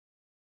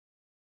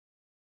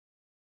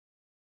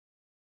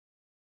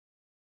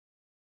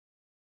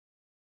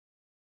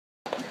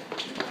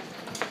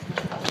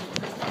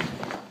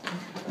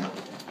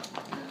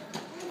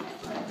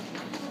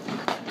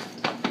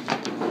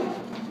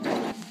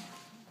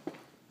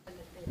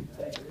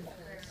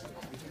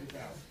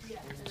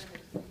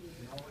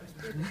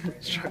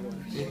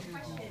Struggling.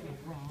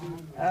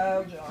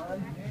 Ow,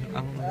 John.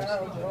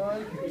 Ow,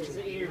 John.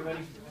 Sit here, buddy.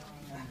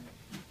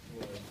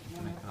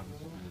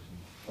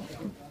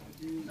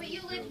 But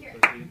you live here,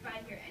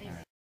 by here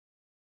anyway.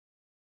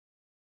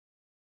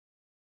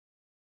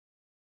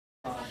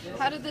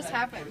 How did this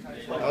happen?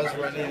 I was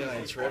running and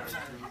I tripped.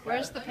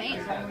 Where's the pain?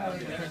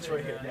 It's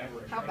right here.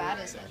 How bad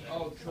is it?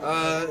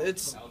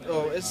 It's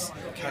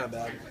kind of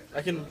bad.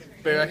 I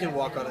can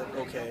walk on it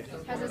okay.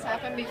 Has this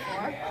happened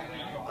before?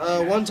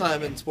 One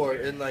time in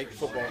sport, in like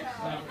football,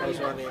 I was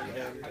running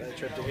and I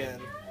tripped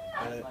again,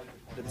 and it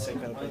did the same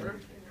kind of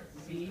thing.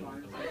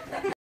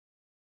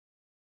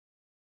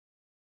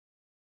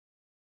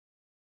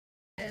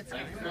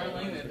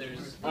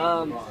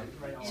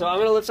 So I'm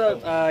gonna lift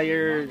up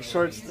your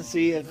shorts to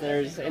see if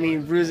there's any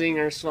bruising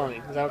or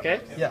swelling. Is that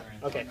okay? Yeah.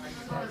 Okay.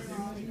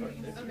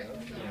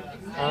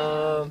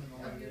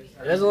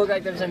 It doesn't look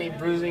like there's any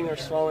bruising or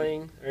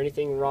swelling or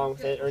anything wrong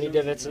with it, or any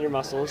divots in your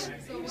muscles.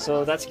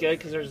 So that's good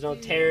because there's no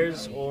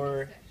tears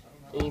or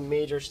any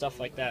major stuff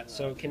like that.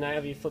 So can I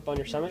have you flip on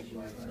your stomach?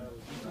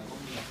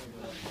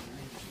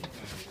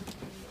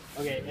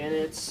 Okay, and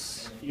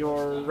it's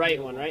your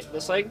right one, right?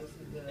 This leg?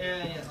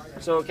 Yeah.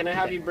 So can I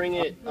have you bring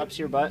it up to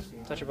your butt?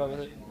 Touch your butt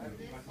with it.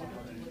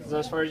 Is that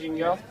as far as you can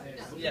go?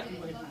 Yeah.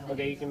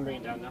 Okay, you can bring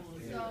it down now.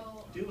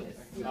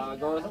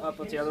 Go up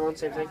with the other one,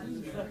 same thing.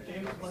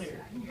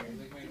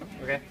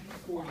 Okay.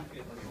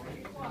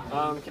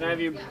 Can I have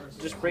you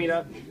just bring it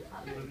up?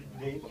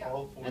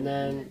 And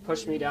then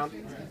push me down.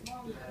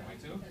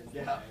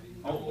 Yeah.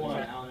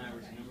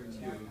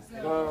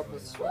 Go up,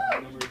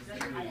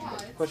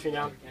 push me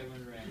down.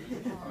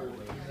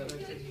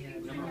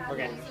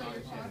 Okay.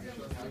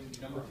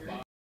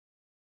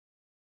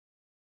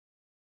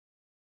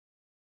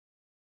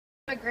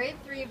 A grade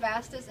 3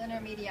 vastus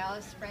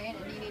intermedialis sprain,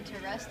 and you need to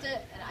rest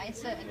it and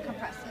ice it and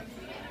compress it.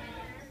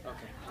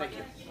 Okay, thank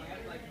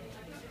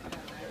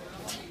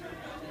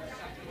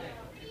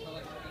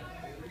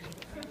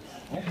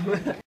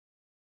you.